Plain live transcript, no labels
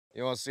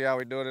You want to see how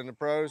we do it in the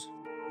pros?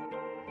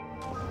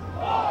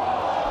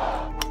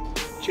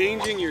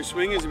 Changing your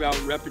swing is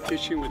about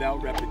repetition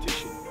without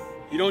repetition.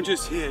 You don't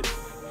just hit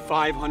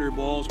 500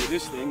 balls with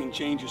this thing and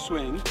change your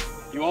swing.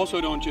 You also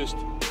don't just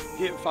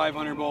hit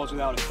 500 balls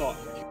without a thought.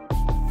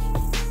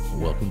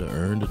 Welcome to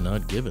Earned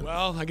Not Given.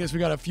 Well, I guess we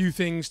got a few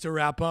things to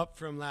wrap up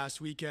from last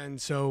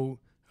weekend, so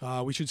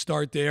we should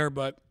start there.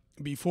 But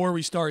before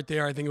we start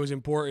there, I think it was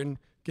important.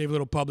 Gave a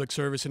little public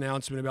service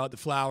announcement about the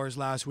Flowers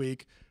last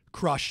week.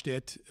 Crushed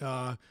it.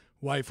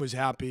 Wife was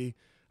happy.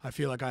 I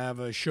feel like I have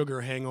a sugar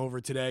hangover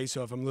today,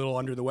 so if I'm a little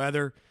under the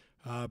weather,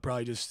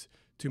 probably just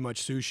too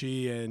much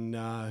sushi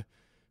and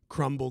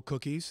crumble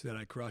cookies that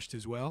I crushed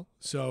as well.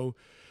 So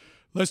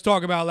let's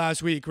talk about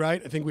last week, right?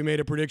 I think we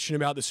made a prediction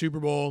about the Super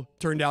Bowl.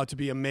 Turned out to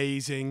be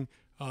amazing.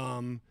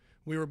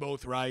 We were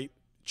both right.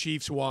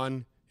 Chiefs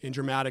won in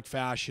dramatic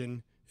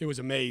fashion. It was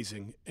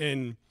amazing.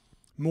 And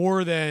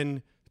more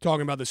than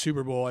talking about the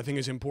Super Bowl, I think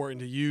it's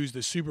important to use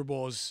the Super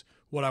Bowl as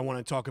what I want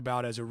to talk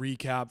about as a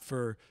recap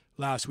for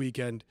last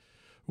weekend.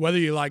 Whether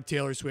you like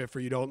Taylor Swift or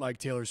you don't like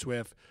Taylor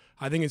Swift,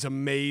 I think it's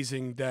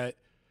amazing that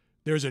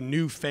there's a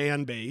new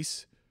fan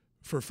base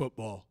for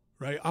football,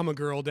 right? I'm a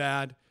girl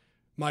dad.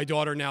 My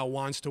daughter now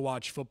wants to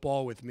watch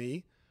football with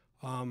me.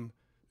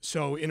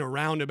 So in a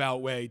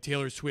roundabout way,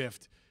 Taylor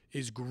Swift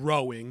is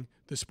growing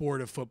the sport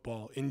of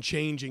football and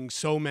changing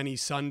so many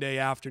Sunday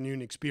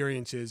afternoon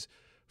experiences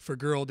for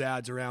girl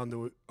dads around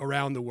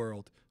the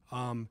world.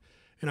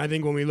 And I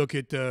think when we look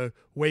at the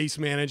waste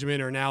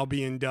management, or now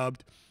being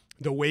dubbed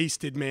the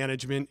wasted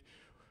management,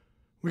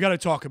 we got to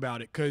talk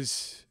about it,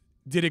 because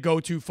did it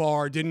go too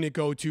far? Didn't it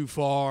go too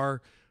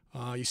far?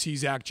 You see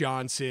Zach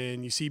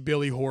Johnson, you see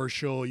Billy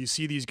Horschel, you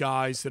see these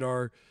guys that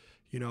are,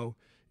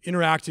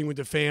 interacting with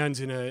the fans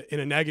in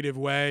a negative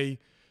way,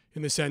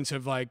 in the sense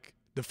of like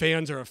the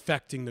fans are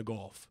affecting the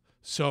golf.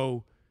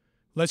 So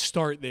let's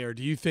start there.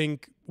 Do you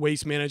think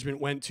waste management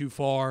went too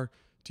far?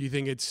 Do you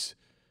think it's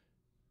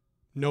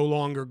no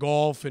longer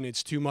golf and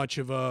it's too much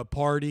of a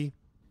party?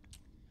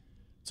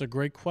 It's a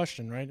great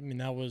question, right? I mean,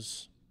 that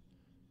was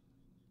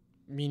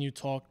me and you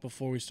talked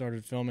before we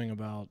started filming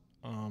about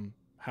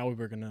how we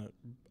were going to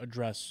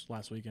address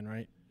last weekend,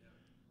 right?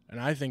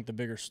 And I think the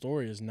bigger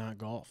story is not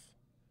golf.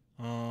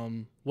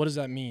 What does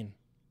that mean?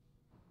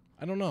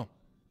 I don't know.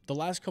 The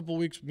last couple of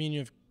weeks, me and you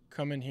have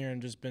come in here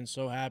and just been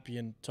so happy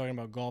and talking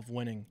about golf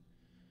winning.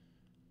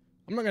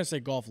 I'm not going to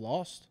say golf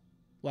lost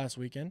last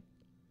weekend.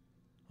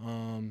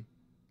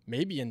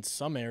 Maybe in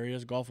some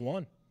areas golf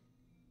won,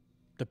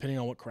 depending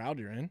on what crowd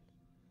you're in.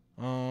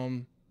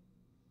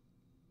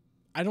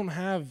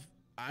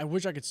 I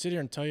wish I could sit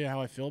here and tell you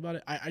how I feel about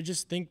it. I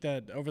just think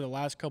that over the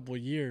last couple of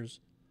years,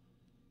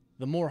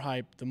 the more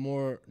hype, the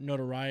more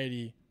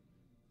notoriety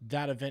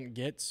that event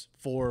gets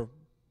for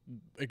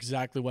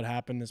exactly what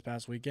happened this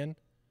past weekend,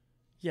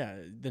 yeah,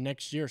 the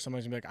next year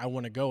somebody's going to be like, I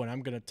want to go, and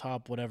I'm going to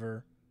top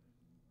whatever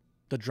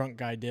the drunk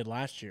guy did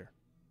last year.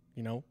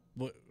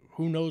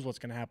 Who knows what's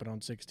going to happen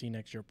on 16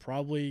 next year?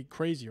 Probably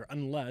crazier,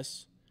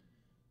 unless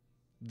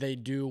they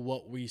do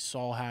what we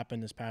saw happen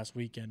this past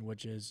weekend,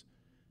 which is,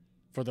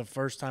 for the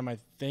first time, I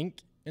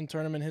think, in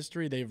tournament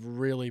history, they've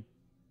really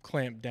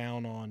clamped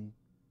down on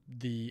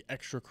the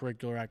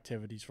extracurricular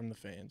activities from the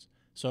fans.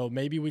 So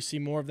maybe we see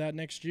more of that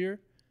next year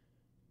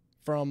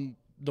from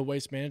the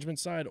waste management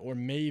side, or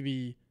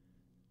maybe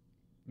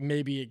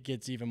it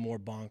gets even more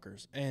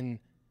bonkers. And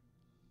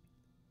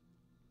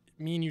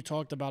me and you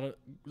talked about it,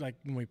 like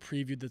when we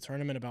previewed the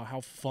tournament, about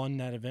how fun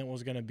that event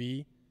was going to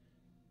be.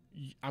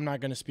 I'm not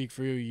going to speak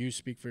for you. You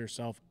speak for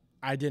yourself.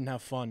 I didn't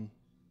have fun.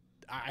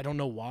 I don't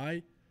know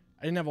why.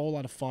 I didn't have a whole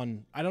lot of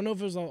fun. I don't know if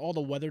it was all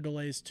the weather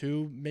delays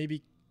too,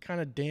 maybe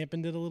kind of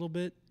dampened it a little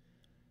bit.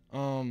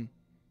 I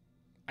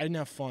didn't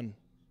have fun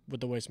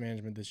with the waste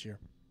management this year.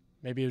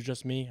 Maybe it was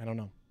just me. I don't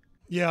know.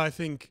 Yeah, I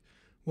think,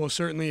 well,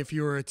 certainly if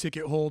you were a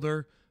ticket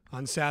holder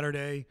on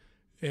Saturday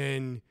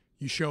and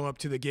you show up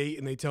to the gate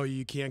and they tell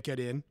you can't get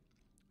in,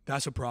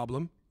 that's a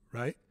problem,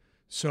 right?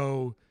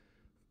 So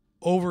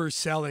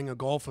overselling a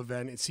golf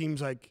event, it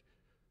seems like,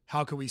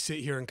 how could we sit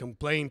here and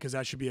complain? Because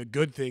that should be a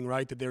good thing,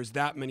 right? That there's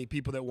that many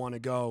people that want to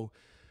go.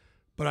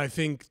 But I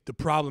think the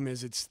problem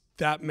is it's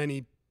that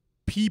many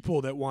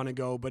people that want to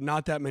go, but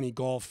not that many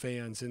golf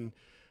fans. And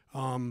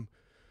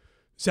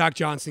Zach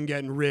Johnson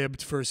getting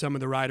ribbed for some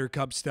of the Ryder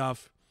Cup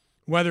stuff,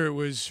 whether it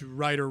was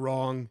right or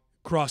wrong,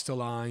 crossed the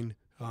line.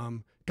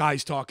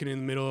 Guys talking in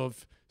the middle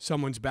of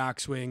someone's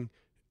backswing,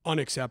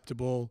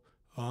 unacceptable.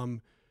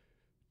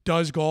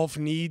 Does golf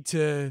need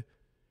to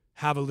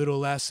have a little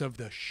less of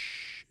the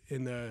shh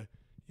in the,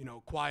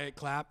 quiet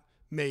clap?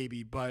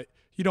 Maybe, but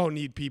you don't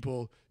need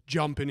people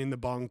jumping in the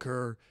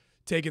bunker,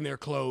 taking their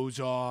clothes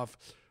off.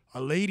 A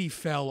lady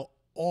fell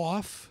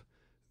off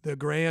the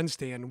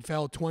grandstand,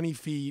 fell 20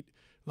 feet.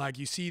 Like,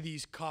 you see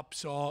these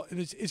cups all,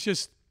 it's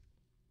just,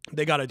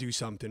 they got to do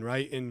something,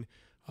 right? And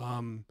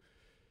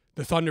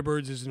the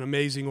Thunderbirds is an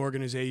amazing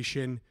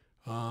organization,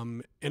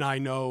 and I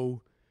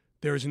know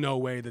there's no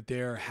way that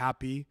they're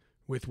happy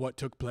with what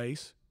took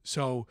place.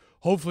 So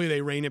hopefully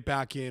they rein it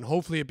back in.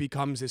 Hopefully it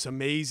becomes this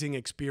amazing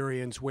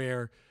experience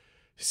where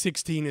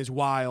 16 is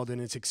wild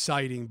and it's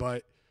exciting,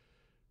 but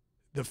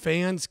the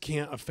fans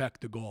can't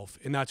affect the golf,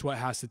 and that's what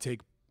has to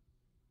take.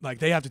 Like,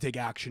 they have to take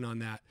action on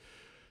that.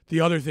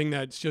 The other thing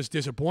that's just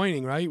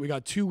disappointing, right? We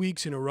got 2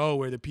 weeks in a row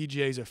where the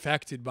PGA is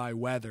affected by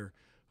weather.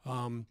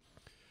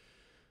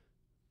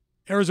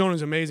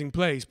 Arizona's an amazing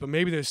place, but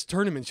maybe this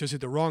tournament's just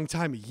at the wrong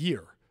time of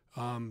year.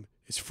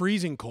 It's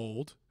freezing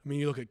cold. I mean,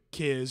 you look at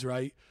Kiz,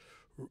 right?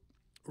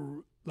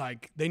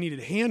 Like, they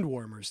needed hand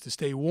warmers to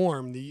stay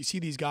warm. You see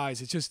these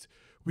guys. It's just,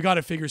 we got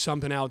to figure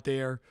something out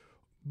there.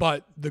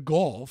 But the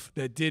golf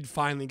that did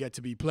finally get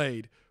to be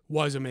played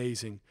was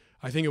amazing.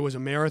 I think it was a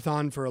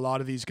marathon for a lot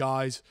of these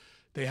guys.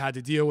 They had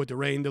to deal with the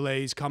rain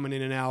delays coming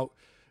in and out.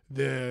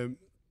 The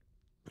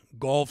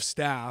golf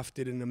staff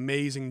did an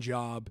amazing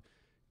job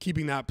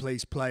keeping that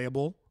place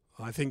playable.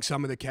 I think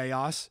some of the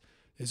chaos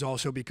is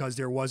also because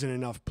there wasn't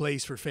enough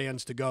place for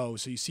fans to go.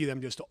 So you see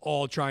them just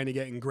all trying to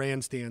get in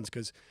grandstands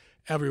because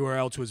everywhere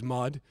else was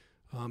mud.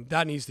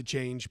 That needs to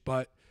change.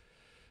 But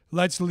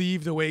let's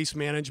leave the waste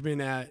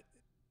management at,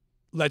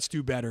 let's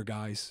do better,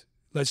 guys.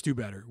 Let's do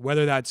better.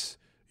 Whether that's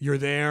you're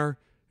there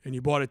and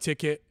you bought a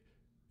ticket,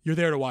 you're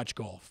there to watch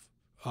golf.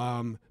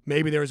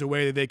 Maybe there's a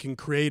way that they can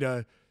create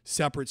a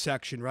separate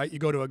section, right? You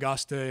go to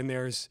Augusta and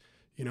there's,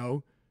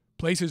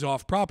 places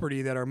off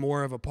property that are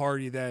more of a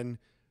party than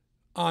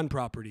on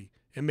property.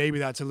 And maybe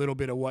that's a little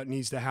bit of what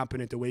needs to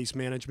happen at the waste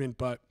management.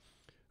 But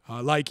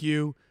like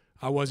you,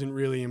 I wasn't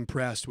really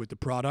impressed with the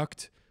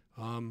product.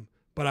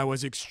 But I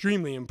was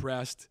extremely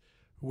impressed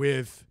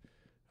with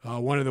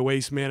one of the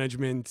waste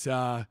management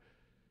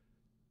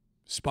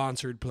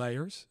sponsored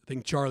players. I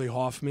think Charlie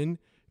Hoffman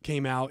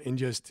came out and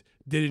just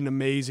did an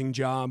amazing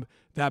job.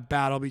 That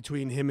battle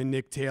between him and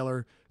Nick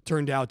Taylor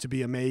turned out to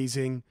be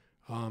amazing.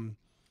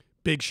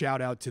 Big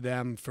shout out to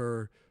them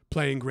for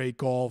playing great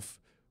golf.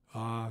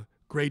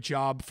 Great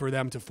job for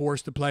them to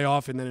force the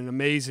playoff and then an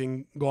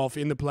amazing golf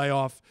in the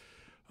playoff.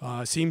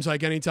 Seems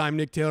like anytime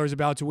Nick Taylor is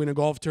about to win a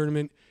golf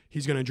tournament,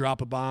 he's going to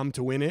drop a bomb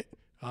to win it,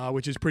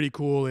 which is pretty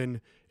cool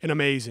and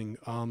amazing.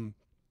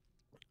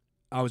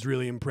 I was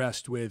really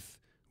impressed with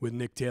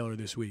Nick Taylor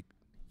this week.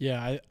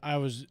 Yeah, I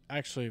was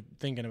actually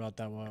thinking about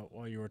that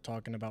while you were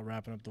talking about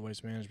wrapping up the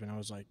waste management. I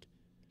was like,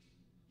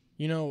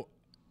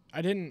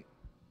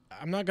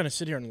 I'm not going to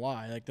sit here and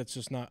lie. Like, that's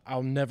just not,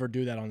 I'll never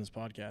do that on this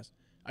podcast.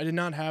 I did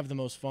not have the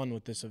most fun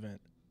with this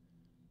event.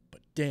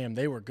 But damn,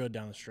 they were good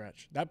down the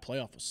stretch. That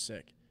playoff was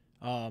sick.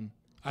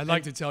 I'd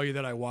like to tell you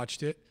that I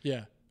watched it.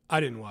 Yeah. I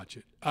didn't watch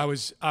it. I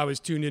was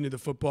tuned into the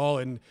football,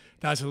 and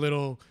that's a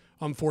little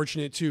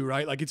unfortunate too,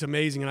 right? Like, it's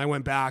amazing, and I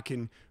went back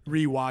and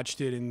rewatched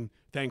it, and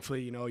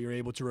thankfully, you're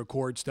able to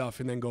record stuff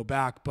and then go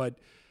back. But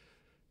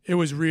it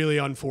was really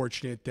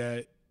unfortunate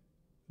that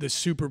the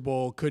Super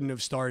Bowl couldn't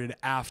have started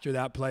after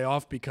that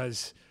playoff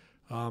because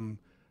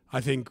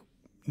I think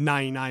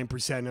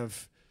 99%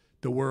 of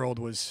the world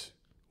was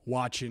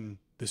watching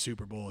the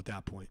Super Bowl at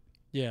that point.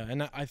 Yeah,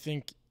 and I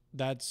think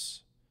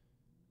that's,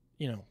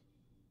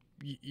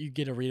 you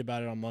get to read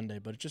about it on Monday,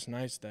 but it's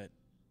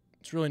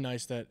really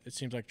nice that it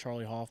seems like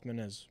Charlie Hoffman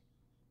is,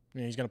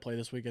 he's going to play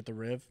this week at the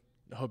Riv.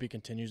 I hope he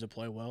continues to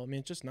play well. I mean,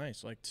 it's just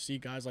nice, like, to see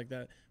guys like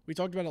that. We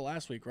talked about it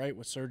last week, right,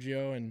 with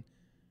Sergio and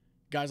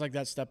guys like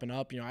that stepping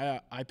up.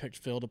 I picked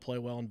Phil to play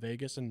well in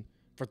Vegas, and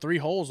for 3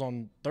 holes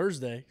on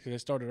Thursday, because they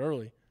started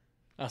early,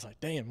 I was like,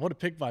 damn, what a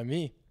pick by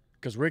me,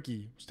 because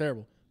Ricky was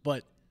terrible.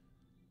 But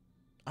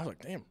I was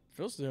like, damn,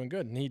 Phil's doing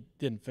good, and he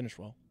didn't finish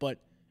well. But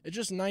it's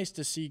just nice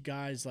to see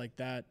guys like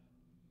that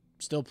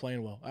still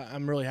playing well.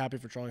 I'm really happy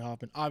for Charlie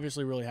Hoffman.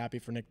 Obviously really happy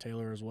for Nick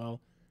Taylor as well.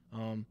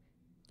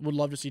 Would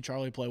love to see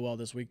Charlie play well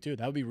this week too.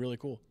 That would be really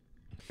cool.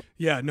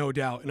 Yeah, no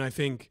doubt. And I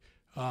think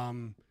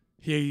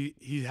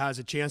he has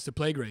a chance to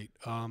play great.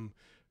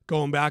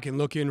 Going back and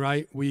looking,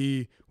 right,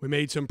 we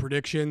made some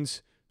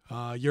predictions.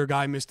 Your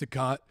guy missed the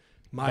cut.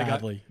 My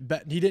Badly.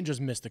 He didn't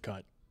just miss the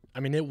cut. I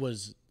mean, it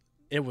was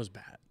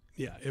bad.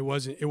 Yeah, it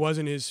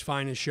wasn't his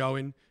finest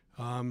showing.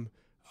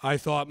 I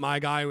thought my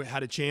guy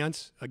had a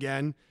chance.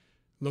 Again,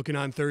 looking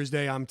on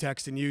Thursday, I'm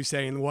texting you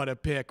saying, what a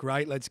pick,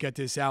 right? Let's get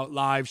this out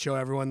live, show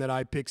everyone that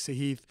I picked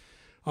Sahith.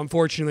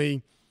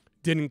 Unfortunately,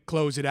 didn't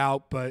close it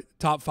out, but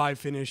top 5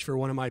 finish for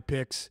one of my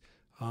picks.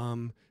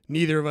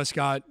 Neither of us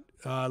got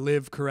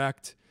Live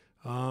correct.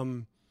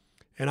 And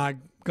I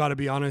got to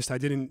be honest, I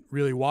didn't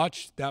really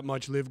watch that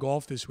much Live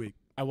golf this week.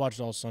 I watched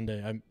all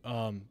Sunday.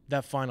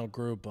 That final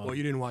group. Well,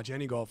 you didn't watch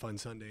any golf on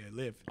Sunday at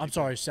Live. I'm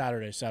sorry,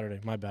 Saturday.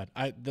 My bad.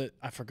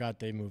 I forgot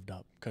they moved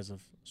up because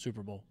of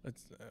Super Bowl.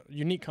 It's a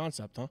unique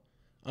concept,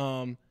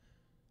 huh?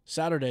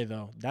 Saturday,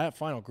 though, that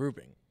final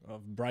grouping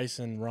of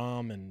Bryson,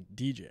 Rahm, and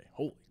DJ.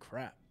 Holy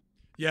crap.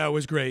 Yeah, it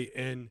was great.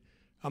 And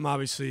I'm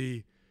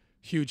obviously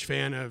a huge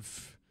fan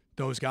of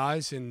those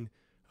guys. And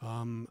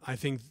I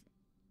think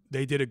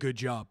they did a good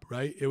job,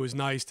 right? It was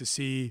nice to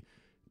see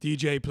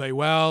DJ play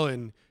well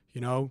and,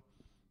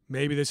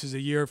 maybe this is a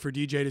year for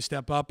DJ to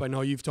step up. I know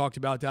you've talked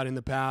about that in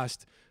the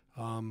past.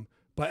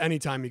 But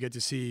anytime you get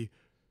to see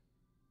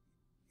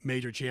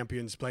major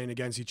champions playing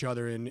against each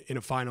other in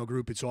a final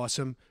group, it's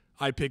awesome.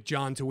 I picked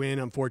John to win.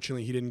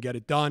 Unfortunately, he didn't get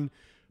it done.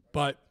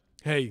 But,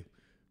 hey,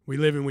 we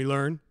live and we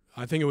learn.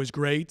 I think it was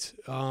great.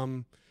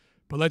 But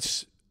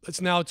let's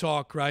now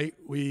talk, right?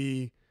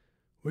 We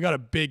got a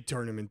big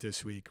tournament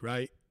this week,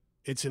 right?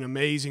 It's an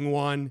amazing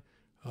one.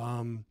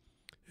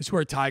 It's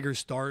where Tiger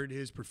started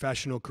his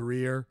professional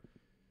career.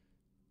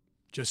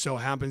 Just so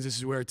happens this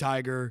is where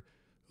Tiger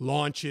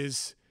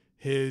launches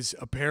his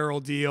apparel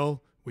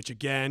deal, which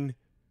again,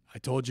 I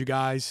told you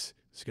guys,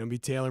 it's going to be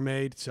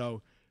tailor-made.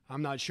 So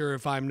I'm not sure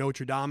if I'm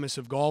Nostradamus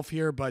of golf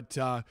here, but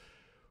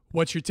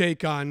what's your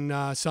take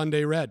on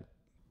Sunday Red?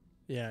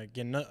 Yeah,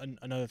 again,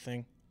 another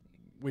thing.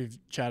 We've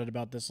chatted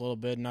about this a little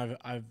bit, and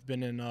I've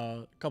been in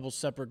a couple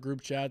separate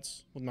group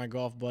chats with my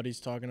golf buddies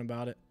talking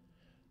about it.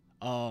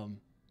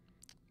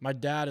 My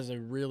dad is a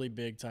really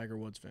big Tiger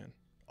Woods fan.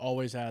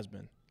 Always has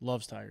been.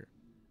 Loves Tiger.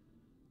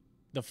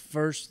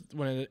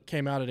 When it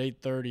came out at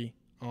 8:30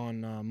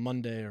 on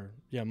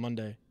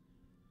Monday,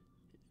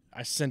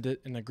 I sent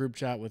it in a group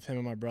chat with him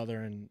and my brother,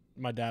 and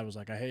my dad was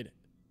like, I hate it.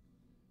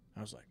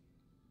 I was like,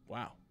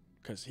 wow.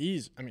 Because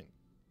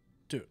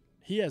dude,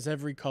 he has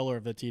every color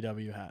of the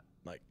TW hat.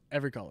 Like,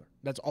 every color.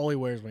 That's all he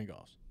wears when he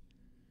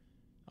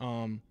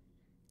golfs.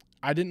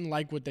 I didn't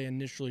like what they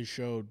initially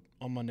showed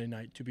on Monday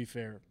night, to be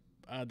fair.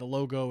 The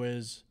logo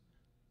is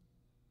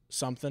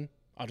something.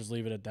 I'll just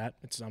leave it at that.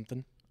 It's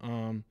something.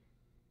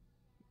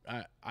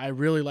 I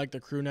really like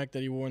the crew neck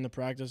that he wore in the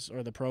practice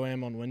or the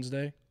Pro-Am on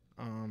Wednesday.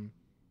 I'm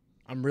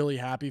really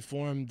happy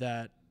for him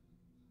that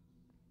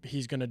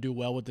he's going to do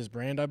well with this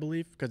brand, I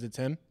believe, because it's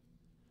him.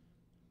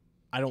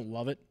 I don't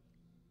love it.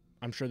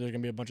 I'm sure there's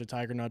going to be a bunch of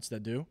Tiger nuts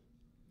that do.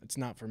 It's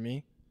not for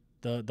me.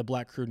 The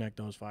black crew neck,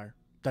 though, is fire.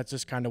 That's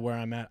just kind of where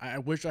I'm at. I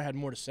wish I had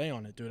more to say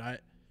on it, dude.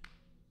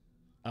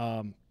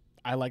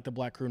 I like the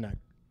black crew neck.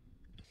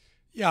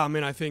 Yeah, I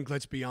mean, I think,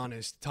 let's be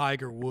honest,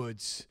 Tiger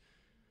Woods,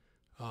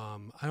 I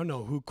don't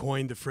know who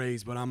coined the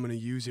phrase, but I'm going to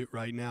use it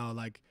right now.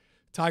 Like,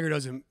 Tiger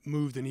doesn't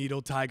move the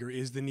needle. Tiger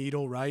is the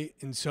needle, right?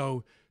 And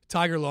so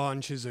Tiger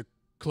launches a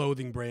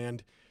clothing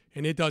brand,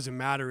 and it doesn't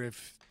matter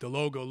if the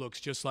logo looks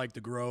just like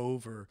the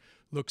Grove or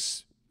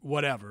looks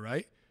whatever,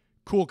 right?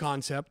 Cool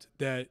concept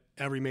that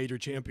every major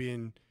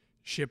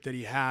championship that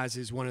he has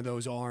is one of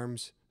those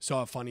arms.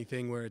 Saw a funny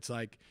thing where it's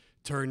like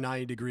turned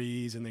 90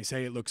 degrees, and they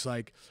say it looks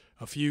like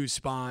a fused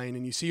spine,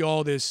 and you see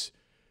all this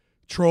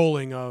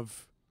trolling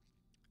of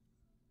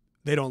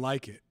they don't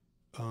like it.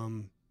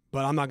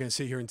 But I'm not going to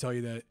sit here and tell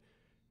you that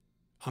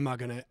I'm not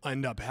going to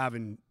end up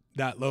having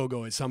that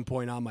logo at some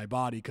point on my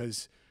body,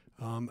 because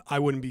I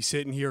wouldn't be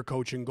sitting here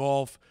coaching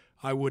golf.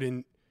 I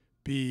wouldn't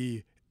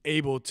be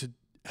able to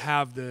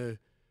have the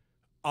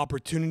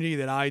opportunity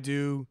that I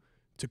do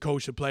to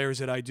coach the players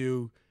that I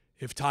do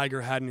if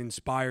Tiger hadn't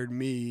inspired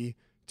me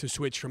to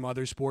switch from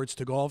other sports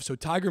to golf. So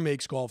Tiger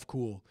makes golf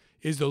cool.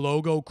 Is the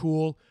logo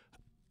cool?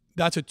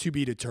 That's a to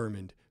be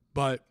determined.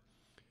 But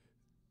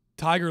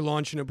Tiger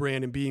launching a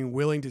brand and being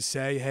willing to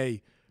say,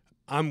 hey,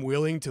 I'm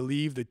willing to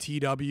leave the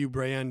TW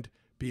brand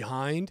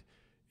behind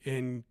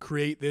and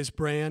create this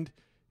brand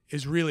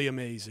is really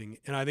amazing.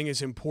 And I think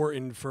it's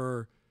important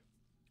for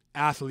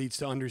athletes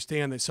to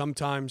understand that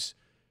sometimes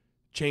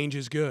change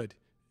is good.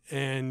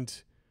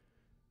 And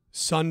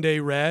Sunday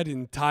Red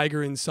and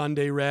Tiger and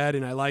Sunday Red,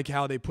 and I like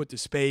how they put the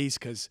space,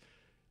 because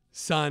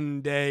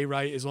Sunday,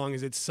 right, as long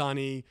as it's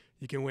sunny,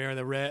 you can wear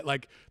the red.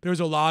 Like,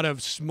 there's a lot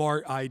of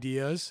smart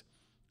ideas.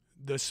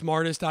 The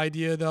smartest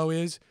idea, though,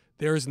 is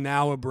there's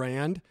now a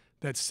brand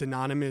that's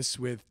synonymous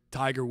with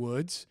Tiger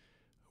Woods,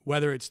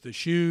 whether it's the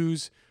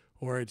shoes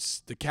or it's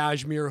the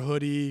cashmere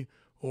hoodie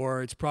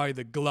or it's probably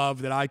the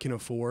glove that I can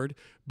afford.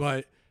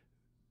 But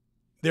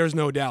there's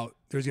no doubt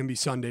there's going to be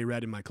Sunday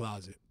Red in my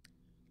closet.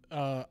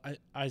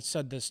 I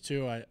said this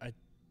too. I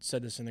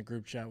said this in the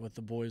group chat with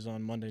the boys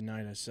on Monday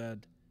night. I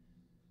said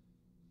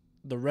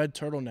the red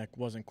turtleneck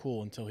wasn't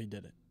cool until he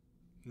did it.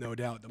 No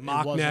doubt. The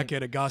mock neck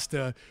at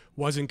Augusta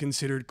wasn't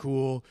considered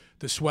cool.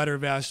 The sweater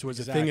vest was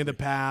a thing of the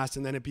past,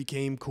 and then it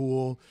became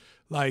cool.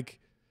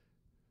 Like,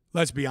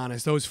 let's be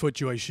honest, those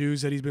FootJoy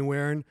shoes that he's been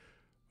wearing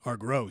are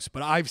gross.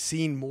 But I've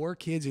seen more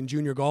kids in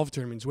junior golf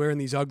tournaments wearing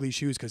these ugly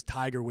shoes because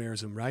Tiger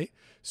wears them, right?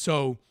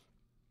 So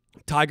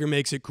Tiger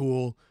makes it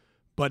cool.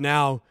 But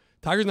now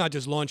Tiger's not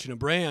just launching a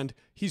brand,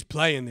 he's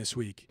playing this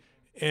week.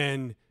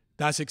 And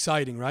that's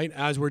exciting, right?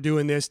 As we're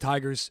doing this,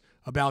 Tiger's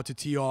about to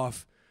tee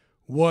off.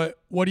 What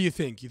do you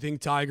think? You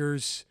think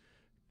Tiger's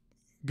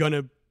going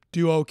to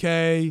do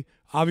okay?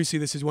 Obviously,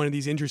 this is one of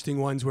these interesting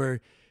ones where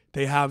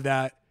they have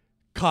that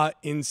cut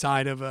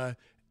inside of a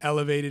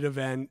elevated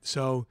event.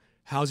 So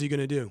how's he going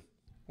to do?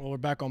 Well, we're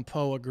back on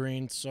POA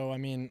green. So, I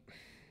mean,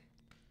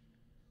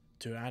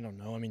 dude, I don't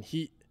know. I mean,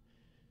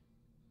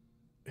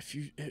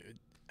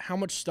 how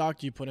much stock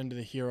do you put into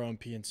the Hero and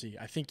PNC?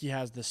 I think he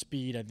has the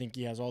speed. I think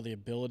he has all the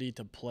ability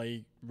to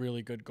play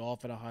really good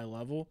golf at a high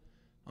level.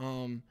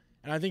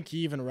 And I think he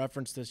even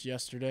referenced this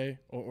yesterday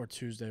or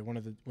Tuesday,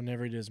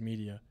 whenever he does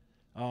media.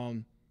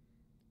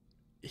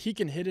 He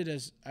can hit it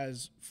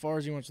as far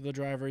as he wants with the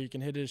driver. He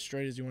can hit it as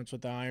straight as he wants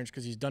with the irons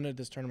because he's done it at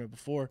this tournament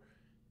before.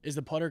 Is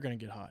the putter going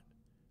to get hot?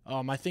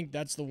 I think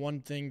that's the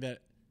one thing that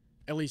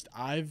at least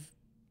I've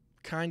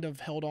kind of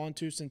held on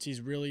to since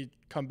he's really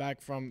come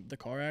back from the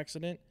car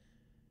accident.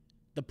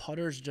 The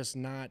putter's just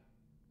not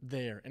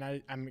there.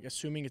 And I'm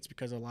assuming it's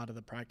because a lot of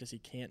the practice he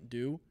can't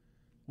do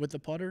with the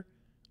putter.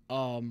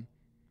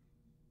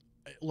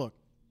 Look,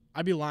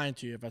 I'd be lying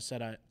to you if I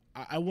said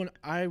I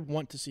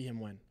want to see him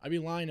win. I'd be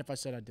lying if I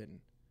said I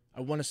didn't.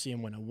 I want to see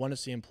him win. I want to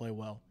see him play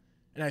well.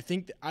 And I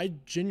think I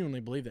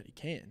genuinely believe that he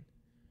can.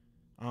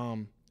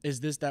 Is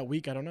this that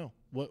week? I don't know.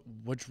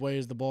 Which way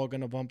is the ball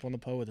going to bump on the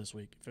POA this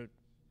week? If it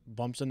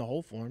bumps in the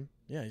hole for him,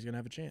 yeah, he's going to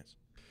have a chance.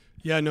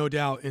 Yeah, no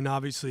doubt. And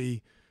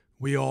obviously,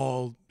 we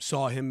all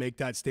saw him make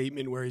that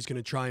statement where he's going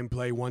to try and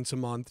play once a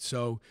month.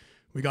 So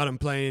we got him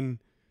playing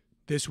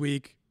this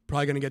week.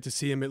 Probably going to get to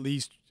see him at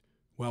least,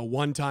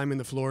 one time in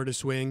the Florida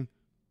swing.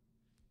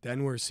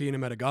 Then we're seeing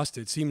him at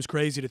Augusta. It seems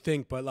crazy to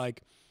think, but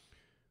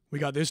we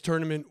got this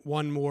tournament,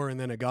 one more, and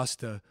then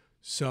Augusta.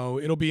 So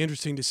it'll be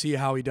interesting to see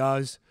how he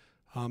does.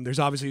 There's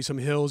obviously some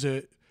hills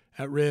at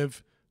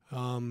Riv.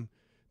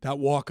 That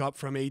walk up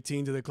from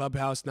 18 to the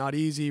clubhouse, not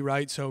easy,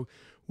 right? So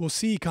we'll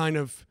see kind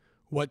of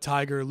what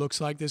Tiger looks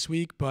like this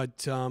week.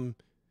 But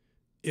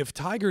if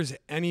Tiger's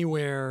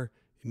anywhere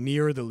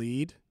near the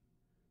lead,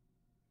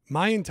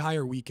 my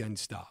entire weekend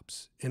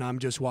stops. And I'm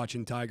just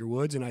watching Tiger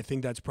Woods, and I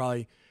think that's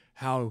probably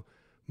how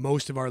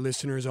most of our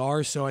listeners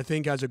are. So I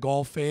think as a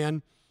golf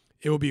fan,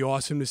 it will be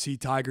awesome to see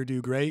Tiger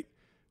do great.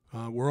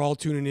 We're all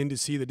tuning in to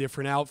see the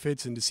different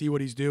outfits and to see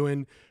what he's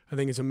doing. I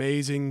think it's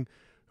amazing.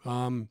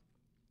 The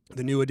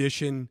new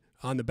addition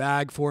on the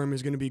bag for him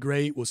is going to be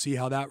great. We'll see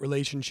how that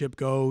relationship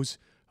goes.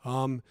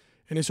 And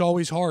it's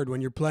always hard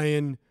when you're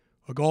playing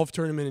a golf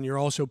tournament and you're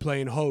also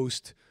playing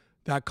host.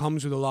 That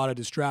comes with a lot of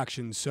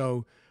distractions.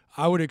 So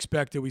I would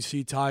expect that we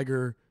see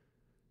Tiger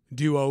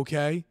do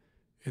okay,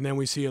 and then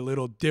we see a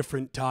little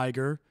different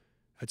Tiger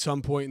at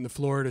some point in the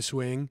Florida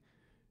swing.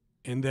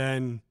 And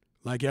then,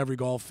 like every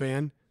golf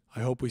fan,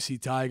 I hope we see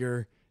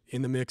Tiger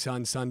in the mix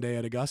on Sunday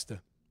at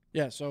Augusta.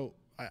 Yeah, so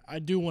I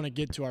do want to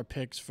get to our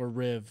picks for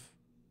Riv.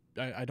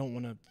 I don't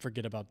want to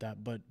forget about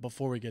that. But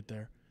before we get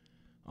there,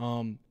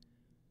 do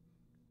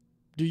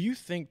you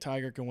think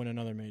Tiger can win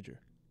another major?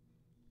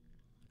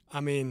 I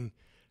mean,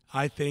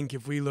 I think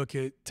if we look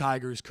at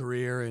Tiger's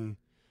career, and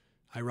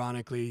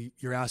ironically,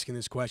 you're asking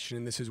this question,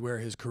 and this is where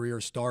his career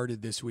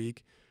started this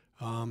week.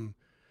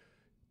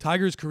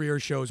 Tiger's career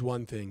shows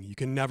one thing. You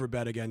can never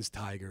bet against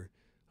Tiger.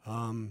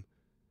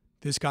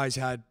 This guy's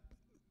had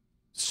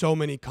so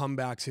many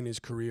comebacks in his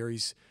career.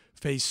 He's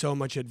faced so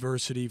much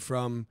adversity,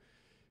 from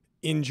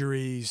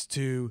injuries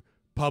to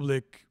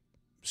public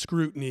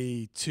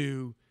scrutiny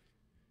to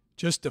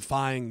just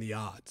defying the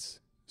odds.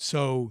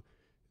 So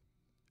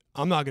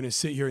I'm not going to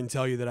sit here and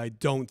tell you that I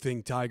don't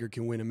think Tiger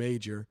can win a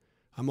major.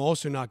 I'm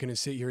also not going to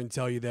sit here and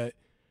tell you that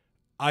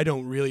I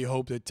don't really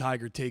hope that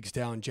Tiger takes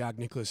down Jack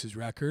Nicklaus's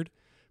record,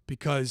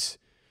 because,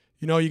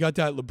 you got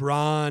that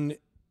LeBron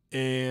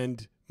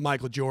and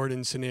Michael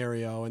Jordan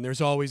scenario, and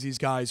there's always these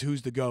guys,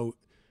 who's the GOAT?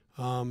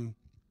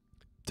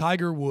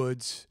 Tiger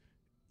Woods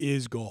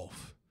is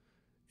golf.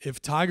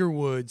 If Tiger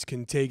Woods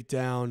can take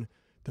down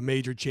the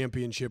major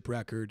championship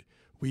record,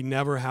 we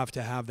never have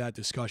to have that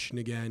discussion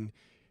again.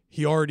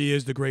 He already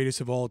is the greatest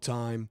of all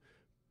time,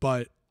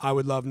 but I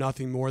would love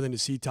nothing more than to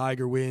see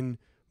Tiger win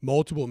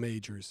multiple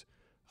majors.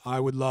 I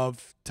would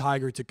love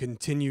Tiger to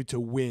continue to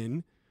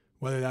win,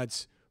 whether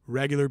that's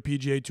regular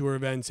PGA Tour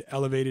events,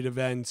 elevated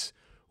events,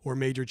 or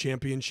major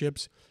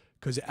championships,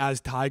 because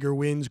as Tiger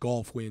wins,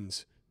 golf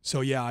wins.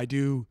 So yeah, I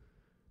do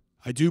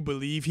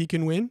believe he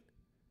can win,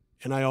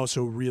 and I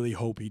also really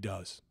hope he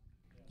does.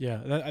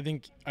 Yeah, I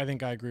think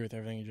I agree with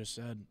everything you just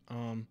said.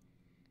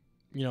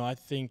 I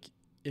think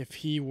if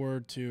he were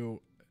to,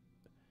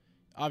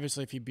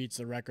 obviously if he beats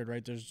the record,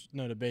 right, there's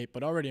no debate.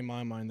 But already in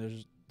my mind,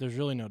 there's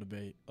really no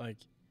debate. Like,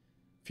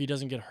 if he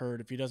doesn't get hurt,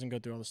 if he doesn't go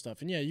through all the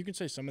stuff, and yeah, you can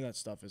say some of that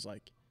stuff is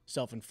like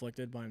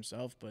self-inflicted by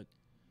himself, but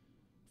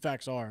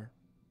facts are,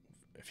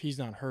 if he's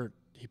not hurt,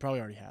 he probably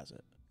already has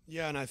it.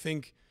 Yeah, and I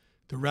think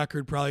the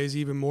record probably is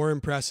even more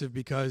impressive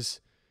because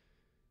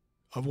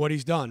of what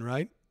he's done,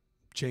 right?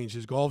 Changed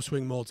his golf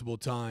swing multiple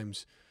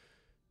times,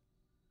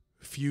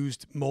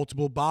 fused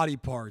multiple body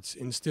parts,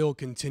 and still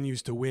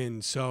continues to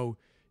win. So,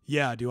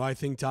 yeah, do I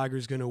think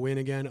Tiger's going to win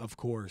again? Of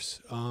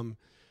course.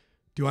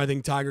 Do I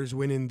think Tiger's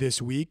winning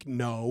this week?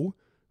 No.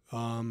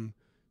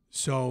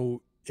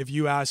 So if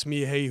you ask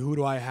me, hey, who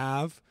do I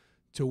have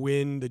to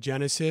win the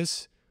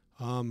Genesis?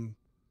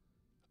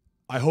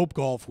 I hope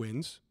golf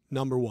wins,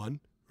 number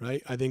one,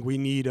 right? I think we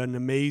need an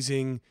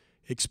amazing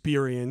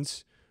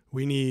experience.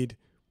 We need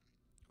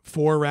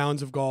 4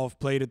 rounds of golf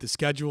played at the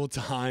scheduled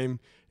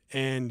time,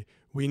 and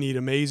we need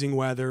amazing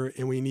weather,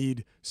 and we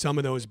need some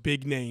of those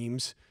big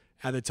names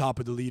at the top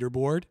of the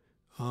leaderboard.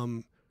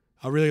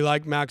 I really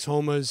like Max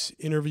Homa's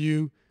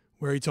interview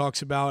where he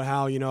talks about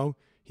how,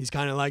 he's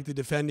kind of like the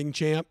defending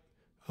champ.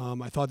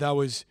 I thought that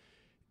was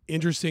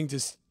interesting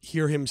to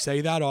hear him say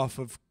that off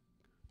of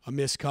a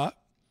miscut.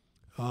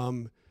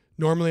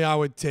 Normally I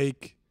would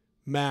take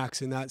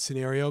Max in that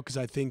scenario because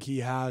I think he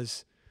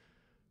has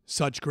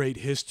such great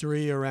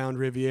history around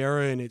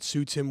Riviera and it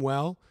suits him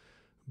well.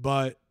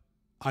 But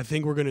I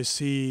think we're going to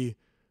see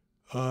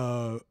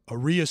a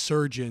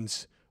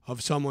resurgence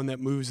of someone that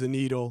moves the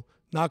needle,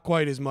 not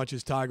quite as much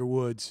as Tiger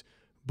Woods,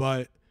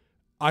 but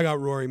I got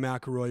Rory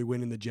McIlroy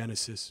winning the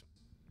Genesis.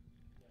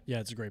 Yeah,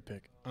 it's a great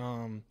pick.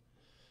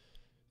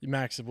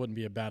 Max, it wouldn't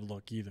be a bad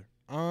look either.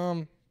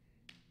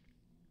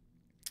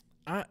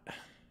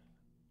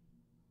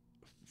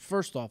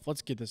 First off,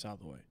 let's get this out of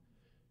the way.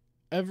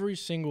 Every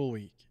single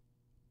week,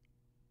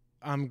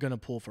 I'm gonna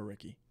pull for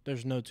Ricky.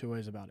 There's no two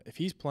ways about it. If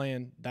he's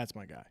playing, that's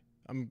my guy.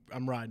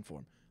 I'm riding for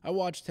him. I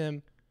watched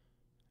him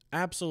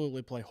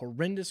absolutely play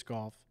horrendous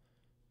golf.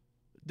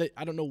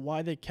 I don't know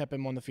why they kept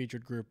him on the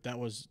featured group. That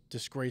was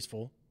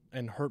disgraceful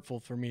and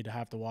hurtful for me to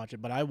have to watch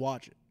it, but I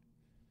watch it.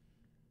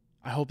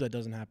 I hope that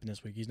doesn't happen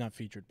this week. He's not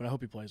featured, but I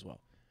hope he plays well.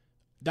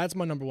 That's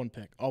my number one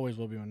pick. Always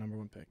will be my number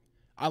one pick.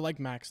 I like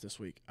Max this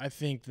week. I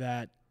think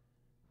that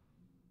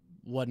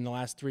in the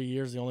last 3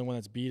 years, the only one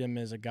that's beat him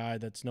is a guy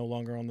that's no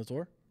longer on the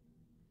tour.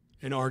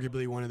 And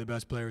arguably one of the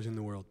best players in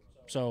the world.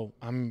 So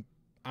I'm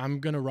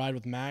going to ride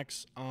with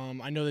Max.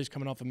 I know that he's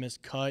coming off a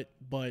missed cut,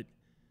 but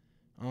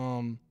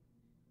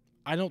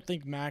I don't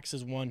think Max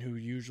is one who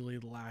usually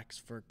lacks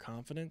for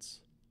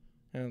confidence.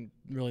 I don't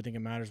really think it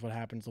matters what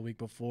happens the week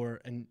before.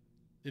 And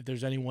if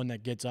there's anyone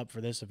that gets up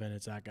for this event,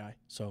 it's that guy.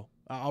 So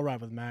I'll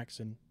ride with Max,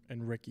 and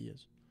Ricky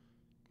is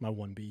my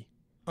 1B.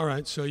 All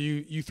right, so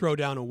you throw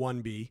down a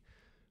 1B.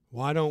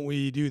 Why don't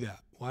we do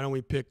that? Why don't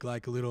we pick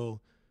like a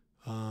little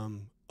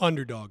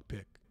underdog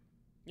pick?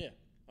 Yeah.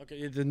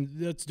 Okay, then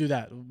let's do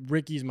that.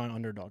 Ricky's my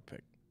underdog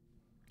pick.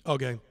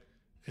 Okay,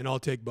 and I'll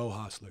take Beau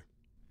Hossler.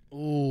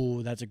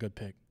 Ooh, that's a good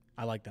pick.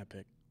 I like that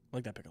pick. I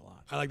like that pick a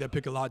lot. I like that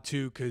pick a lot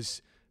too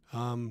because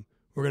we're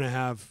going to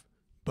have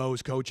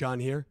Beau's coach on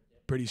here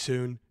pretty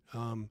soon.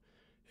 And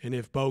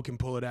if Beau can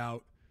pull it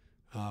out,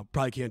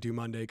 probably can't do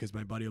Monday because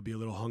my buddy will be a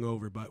little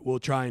hungover, but we'll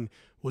try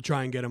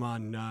and get him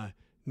on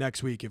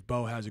next week if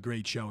Beau has a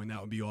great show, and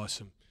that would be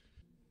awesome.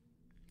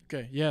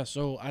 Okay, yeah,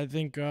 so I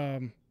think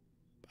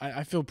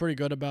I feel pretty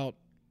good about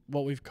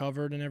what we've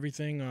covered and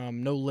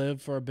everything. No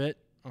live for a bit.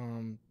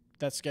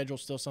 That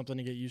schedule's still something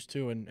to get used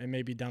to, and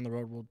maybe down the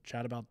road we'll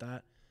chat about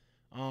that.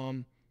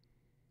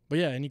 But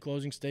yeah, any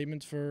closing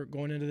statements for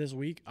going into this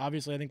week?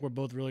 Obviously, I think we're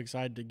both really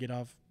excited to get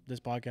off this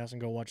podcast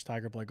and go watch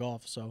Tiger play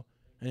golf. So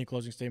any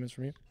closing statements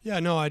from you? Yeah,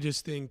 no, I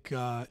just think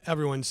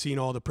everyone's seen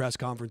all the press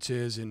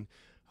conferences, and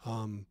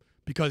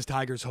because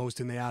Tiger's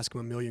hosting, they ask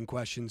him a million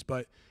questions,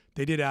 but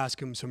they did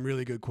ask him some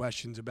really good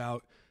questions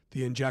about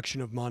the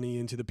injection of money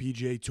into the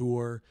PGA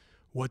Tour,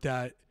 what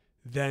that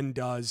then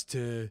does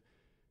to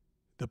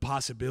the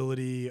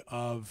possibility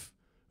of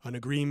an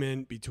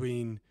agreement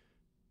between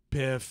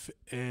PIF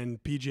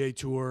and PGA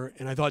Tour.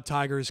 And I thought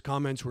Tiger's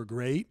comments were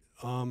great.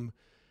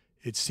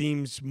 It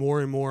seems more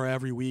and more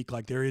every week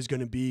like there is going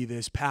to be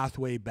this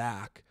pathway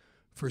back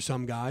for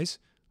some guys.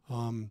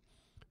 And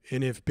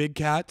if Big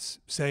Cat's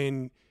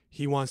saying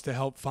he wants to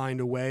help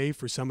find a way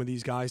for some of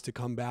these guys to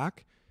come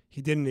back,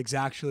 he didn't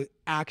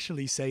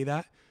actually say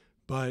that.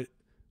 But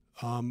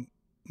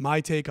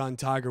my take on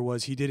Tiger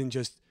was he didn't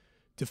just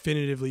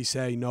definitively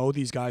say, no,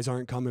 these guys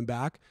aren't coming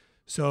back.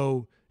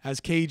 So as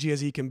cagey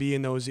as he can be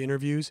in those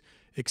interviews,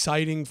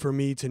 exciting for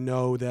me to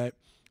know that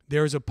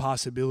there's a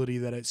possibility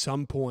that at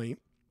some point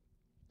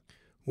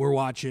we're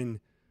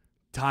watching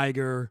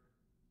Tiger,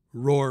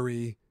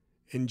 Rory,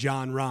 and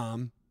Jon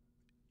Rahm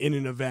in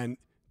an event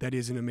that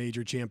isn't a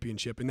major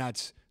championship, and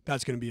that's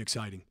going to be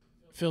exciting.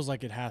 Feels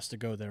like it has to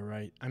go there,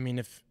 right? I mean,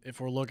 if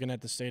we're looking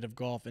at the state of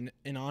golf,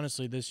 and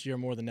honestly, this year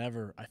more than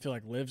ever, I feel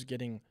like LIV's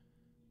getting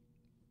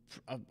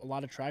a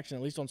lot of traction,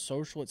 at least on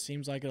social. It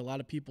seems like it. A lot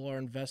of people are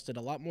invested.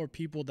 A lot more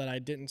people that I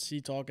didn't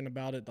see talking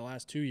about it the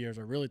last 2 years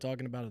are really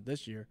talking about it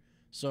this year.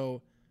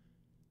 So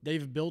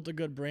they've built a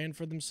good brand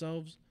for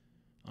themselves.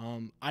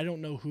 I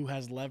don't know who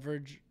has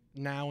leverage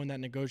now in that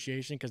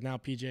negotiation because now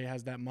PGA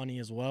has that money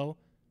as well.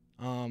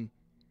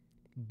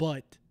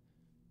 But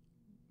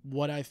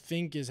what I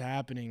think is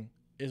happening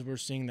is we're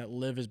seeing that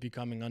LIV is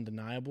becoming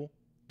undeniable.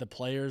 The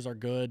players are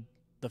good.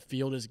 The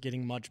field is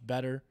getting much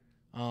better.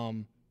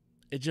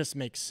 It just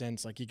makes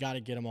sense. Like, you got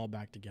to get them all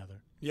back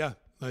together. Yeah,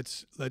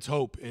 let's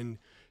hope. And,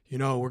 you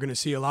know, we're going to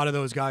see a lot of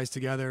those guys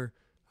together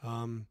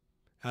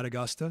at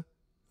Augusta.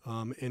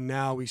 And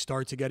now we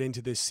start to get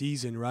into this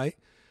season, right?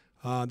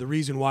 The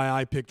reason why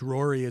I picked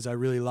Rory is I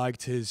really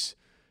liked his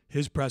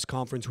press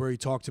conference where he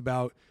talked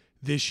about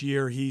this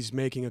year he's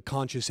making a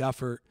conscious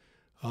effort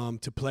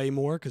to play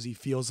more because he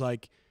feels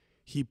like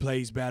he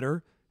plays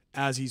better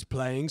as he's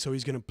playing. So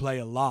he's going to play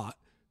a lot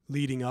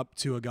leading up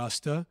to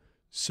Augusta.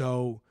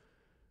 So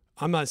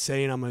I'm not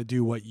saying I'm going to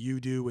do what you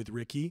do with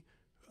Ricky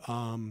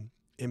and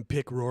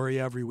pick Rory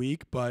every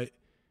week, but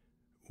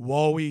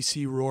while we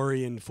see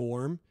Rory in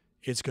form,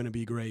 it's going to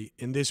be great.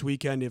 And this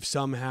weekend, if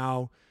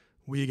somehow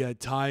we get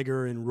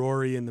Tiger and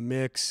Rory in the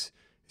mix,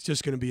 it's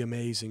just going to be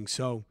amazing.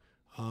 So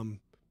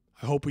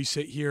I hope we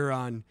sit here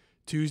on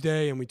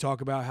Tuesday and we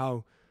talk about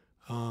how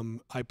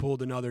I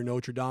pulled another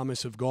Notre Dame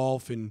of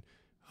golf and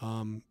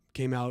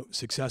came out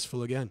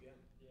successful again.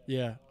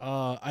 Yeah,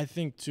 I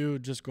think too,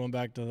 just going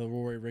back to the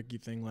Rory Ricky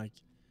thing, like,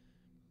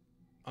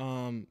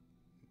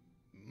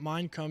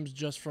 mine comes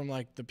just from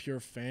like the pure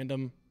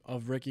fandom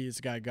of Ricky.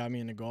 This guy got me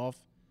into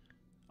golf.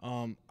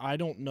 I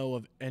don't know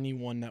of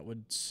anyone that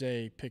would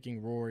say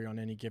picking Rory on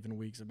any given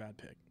week is a bad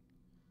pick.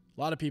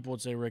 A lot of people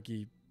would say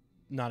Ricky,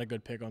 not a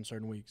good pick on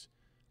certain weeks.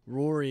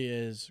 Rory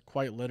is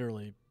quite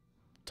literally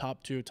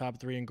top 2, top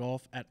 3 in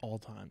golf at all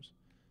times.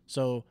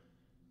 So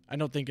I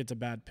don't think it's a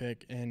bad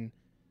pick. And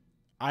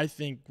I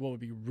think what would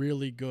be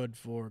really good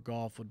for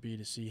golf would be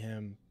to see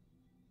him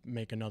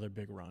make another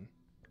big run,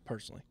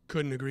 personally.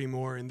 Couldn't agree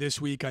more. And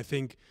this week, I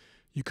think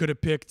you could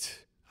have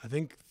picked,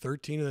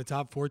 13 of the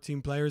top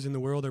 14 players in the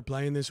world are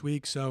playing this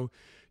week. So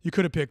you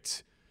could have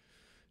picked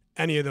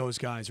any of those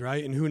guys,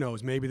 right? And who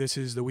knows, maybe this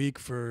is the week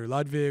for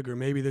Ludwig, or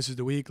maybe this is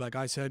the week, like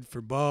I said,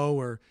 for Bo,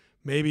 or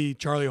maybe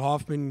Charlie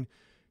Hoffman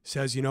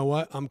says, you know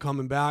what, I'm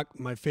coming back.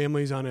 My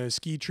family's on a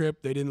ski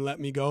trip. They didn't let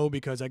me go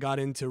because I got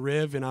into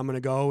Riv, and I'm going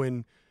to go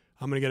and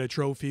I'm going to get a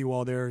trophy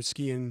while they're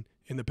skiing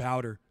in the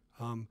Powder.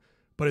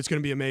 But it's going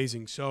to be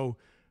amazing. So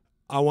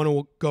I want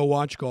to go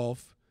watch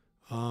golf.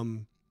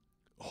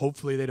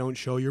 Hopefully they don't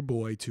show your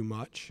boy too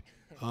much.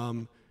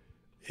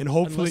 And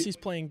hopefully, unless he's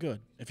playing good.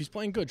 If he's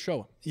playing good,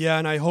 show him. Yeah,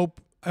 and I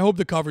hope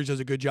the coverage does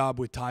a good job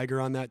with Tiger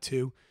on that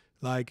too.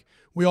 Like,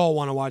 we all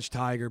want to watch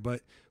Tiger,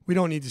 but we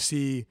don't need to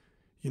see,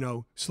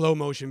 slow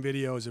motion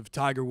videos of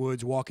Tiger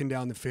Woods walking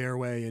down the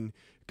fairway and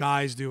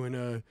guys doing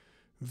a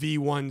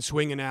V1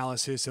 swing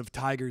analysis of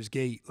Tiger's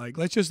gait. Like,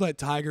 let's just let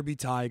Tiger be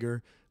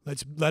Tiger.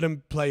 Let's let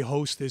him play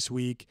host this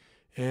week,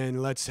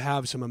 and let's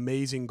have some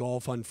amazing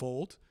golf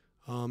unfold.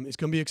 It's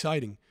going to be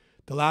exciting.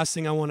 The last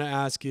thing I want to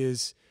ask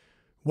is,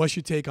 what's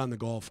your take on the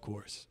golf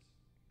course?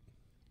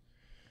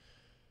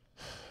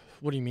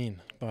 What do you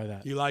mean by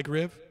that? You like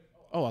Riv?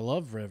 Oh, I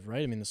love Riv,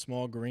 right? I mean, the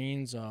small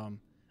greens.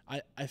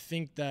 I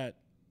think that,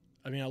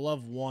 I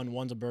love 1.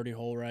 1's a birdie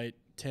hole, right?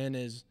 10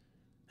 is,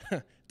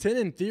 10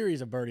 in theory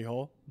is a birdie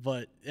hole,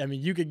 but,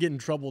 you could get in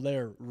trouble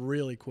there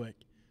really quick.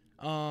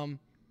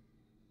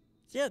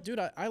 Yeah, dude,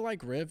 I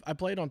like Riv. I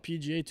played on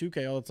PGA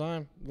 2K all the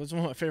time. That's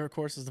one of my favorite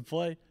courses to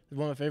play. It's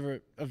one of my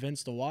favorite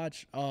events to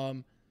watch.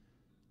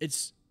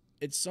 It's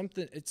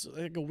something, it's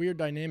like a weird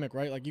dynamic,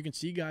 right? Like, you can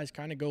see guys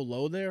kind of go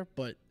low there,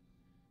 but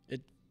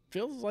it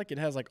feels like it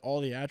has like all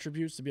the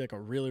attributes to be like a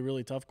really,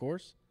 really tough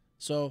course.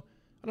 So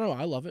I don't know.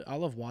 I love it. I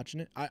love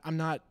watching it. I'm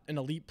not an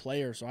elite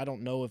player, so I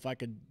don't know if I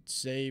could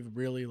say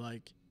really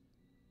like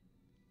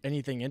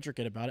anything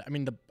intricate about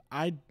it.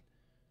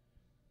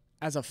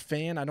 As a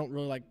fan, I don't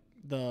really like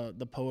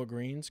the POA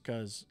greens,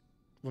 because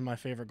when my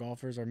favorite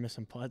golfers are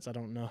missing putts, I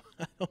don't know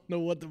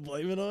what to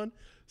blame it on.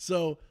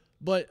 So,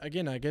 but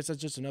again, I guess that's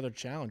just another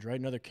challenge, right?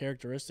 Another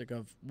characteristic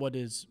of what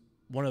is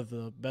one of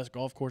the best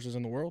golf courses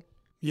in the world.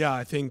 Yeah,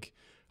 I think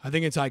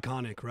it's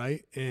iconic,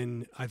 right?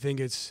 And I think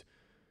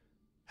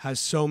has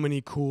so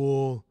many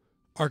cool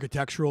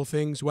architectural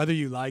things. Whether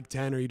you like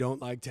 10 or you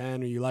don't like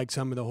 10, or you like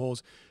some of the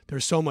holes,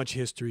 there's so much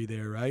history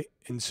there, right?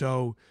 And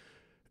so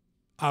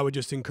I would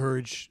just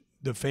encourage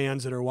the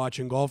fans that are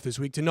watching golf this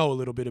week to know a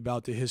little bit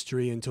about the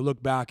history and to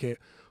look back at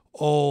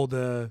all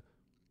the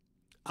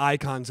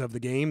icons of the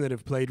game that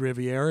have played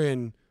Riviera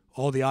and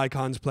all the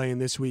icons playing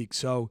this week.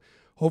 So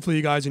hopefully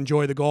you guys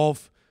enjoy the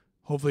golf.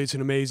 Hopefully it's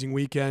an amazing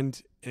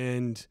weekend.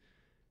 And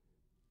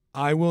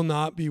I will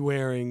not be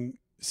wearing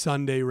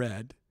Sunday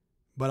red,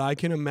 but I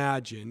can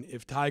imagine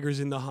if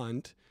Tiger's in the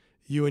hunt,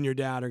 you and your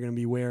dad are going to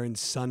be wearing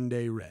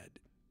Sunday red.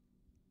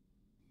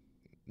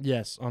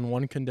 Yes, on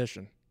one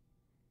condition.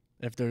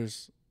 If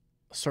there's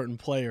a certain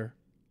player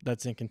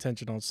that's in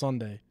contention on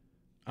Sunday,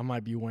 I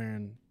might be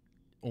wearing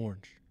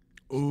orange.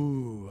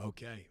 Ooh,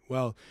 okay.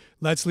 Well,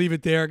 let's leave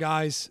it there,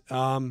 guys.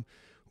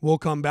 We'll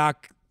come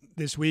back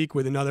this week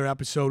with another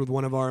episode with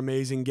one of our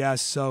amazing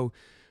guests. So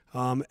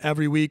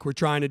every week we're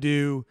trying to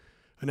do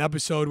an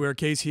episode where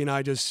Casey and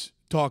I just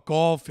talk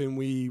golf and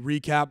we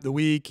recap the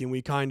week and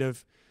we kind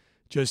of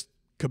just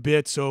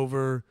kibitz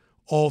over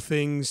all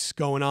things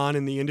going on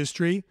in the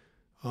industry.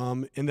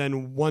 And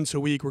then once a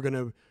week we're going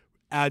to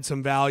add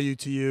some value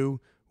to you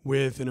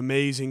with an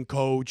amazing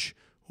coach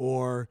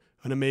or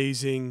an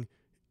amazing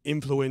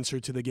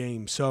influencer to the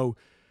game. So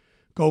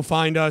go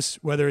find us,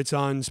 whether it's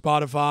on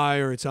Spotify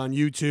or it's on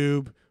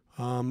YouTube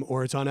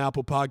or it's on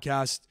Apple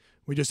Podcasts.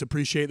 We just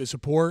appreciate the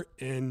support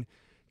and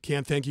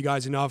can't thank you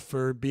guys enough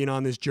for being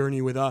on this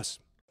journey with us.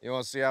 You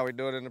want to see how we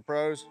do it in the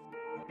pros?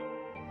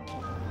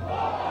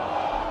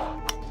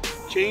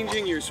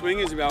 Changing your swing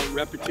is about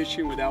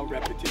repetition without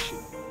repetition.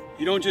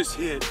 You don't just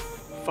hit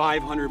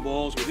 500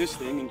 balls with this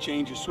thing and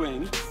change your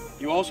swing.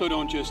 You also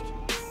don't just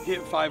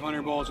hit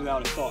 500 balls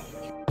without a thought.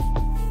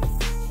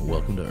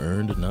 Welcome to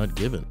Earned Not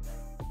Given,